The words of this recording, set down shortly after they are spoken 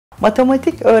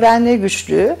Matematik öğrenme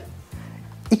güçlüğü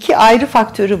iki ayrı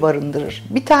faktörü barındırır.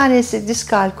 Bir tanesi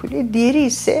diskalkülü, diğeri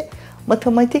ise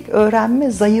matematik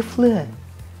öğrenme zayıflığı.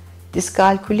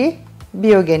 Diskalkülü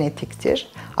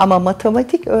biyogenetiktir ama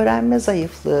matematik öğrenme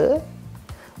zayıflığı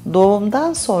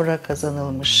doğumdan sonra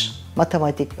kazanılmış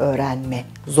matematik öğrenme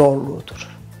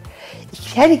zorluğudur.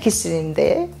 Her ikisinin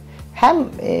de hem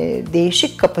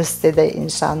değişik kapasitede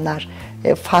insanlar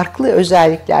farklı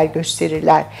özellikler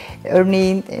gösterirler.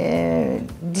 Örneğin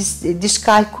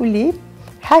diskalküli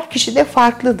her kişide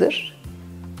farklıdır.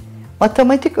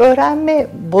 Matematik öğrenme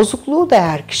bozukluğu da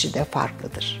her kişide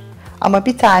farklıdır. Ama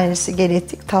bir tanesi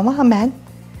genetik, tamamen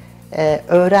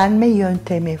öğrenme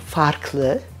yöntemi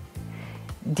farklı,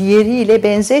 diğeriyle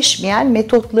benzeşmeyen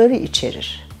metotları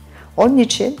içerir. Onun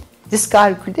için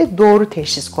diskalkülde doğru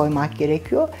teşhis koymak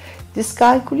gerekiyor.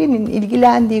 Diskalkülinin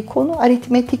ilgilendiği konu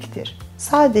aritmetiktir.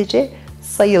 Sadece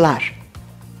sayılar.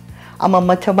 Ama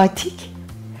matematik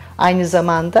aynı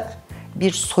zamanda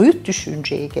bir soyut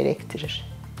düşünceyi gerektirir.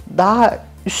 Daha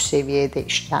üst seviyede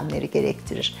işlemleri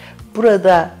gerektirir.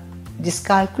 Burada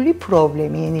diskalkülü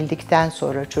problemi yenildikten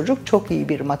sonra çocuk çok iyi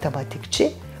bir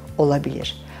matematikçi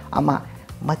olabilir. Ama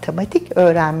matematik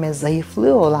öğrenme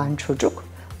zayıflığı olan çocuk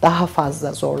daha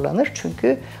fazla zorlanır.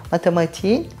 Çünkü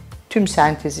matematiğin tüm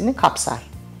sentezini kapsar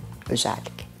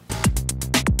özellik.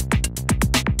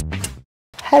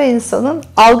 Her insanın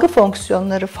algı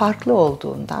fonksiyonları farklı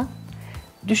olduğundan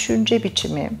düşünce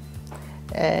biçimi,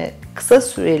 kısa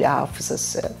süreli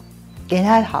hafızası,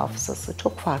 genel hafızası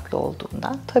çok farklı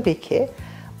olduğundan tabii ki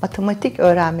matematik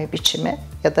öğrenme biçimi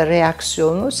ya da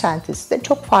reaksiyonu, sentezi de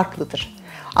çok farklıdır.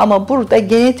 Ama burada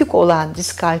genetik olan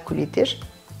diskalkülidir.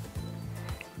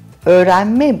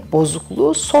 Öğrenme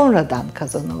bozukluğu sonradan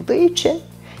kazanıldığı için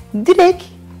direkt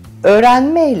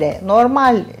öğrenmeyle,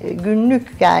 normal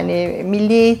günlük yani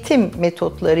milli eğitim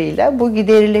metotlarıyla bu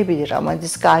giderilebilir. Ama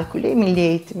diskalküli milli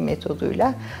eğitim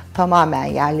metoduyla tamamen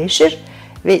yerleşir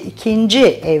ve ikinci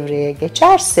evreye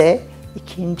geçerse,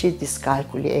 ikinci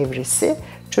diskalküli evresi,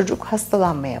 çocuk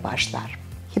hastalanmaya başlar.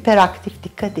 Hiperaktif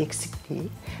dikkat eksikliği,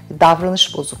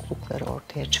 davranış bozuklukları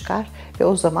ortaya çıkar ve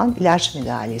o zaman ilaç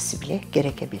müdahalesi bile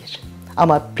gerekebilir.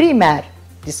 Ama primer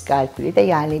diskalkülide,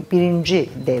 yani birinci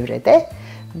devrede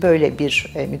böyle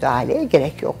bir müdahaleye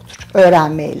gerek yoktur.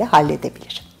 Öğrenmeyle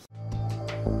halledebilir.